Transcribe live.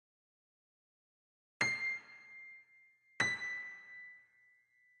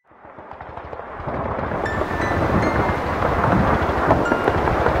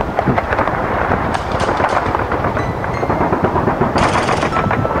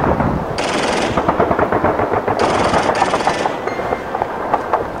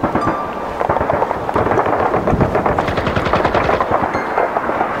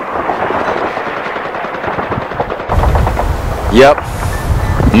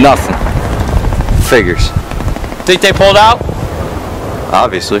Nothing. Figures. Think they pulled out?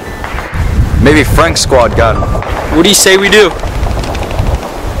 Obviously. Maybe Frank's squad got him. What do you say we do?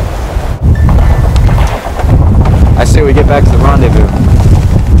 I say we get back to the rendezvous.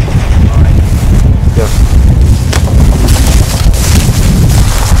 Go.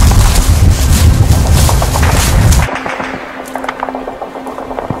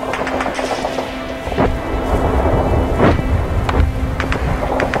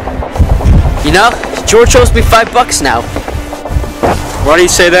 You know, George owes me $5 now. Why do you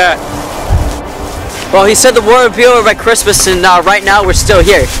say that? Well, he said the war would be over by Christmas, and right now we're still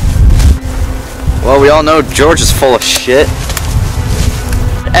here. Well, we all know George is full of shit.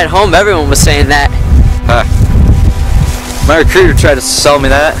 At home, everyone was saying that. Huh. My recruiter tried to sell me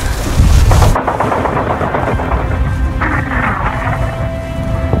that.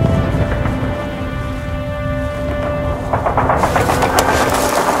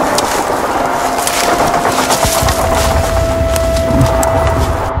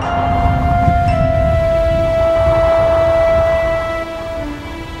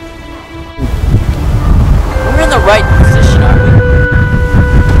 We're in the right position, aren't we?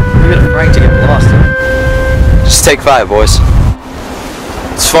 We're gonna Frank to get lost. Just take 5, boys.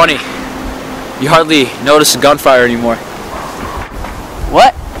 It's funny. You hardly notice the gunfire anymore.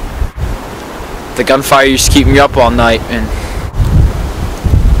 What? The gunfire used to keep me up all night, and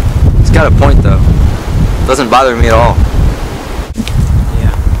He's got a point though. Doesn't bother me at all.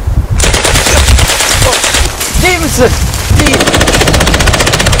 yeah. Stevenson!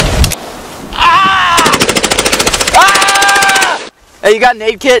 Hey, you got an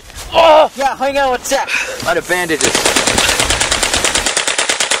aid kit? Oh! Yeah, hang on, what's that? Out of bandages.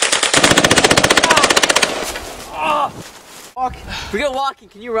 Walk. We go walking,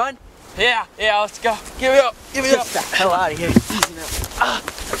 can you run? Yeah, let's go. Give me up. Get the hell out of here. Easy now.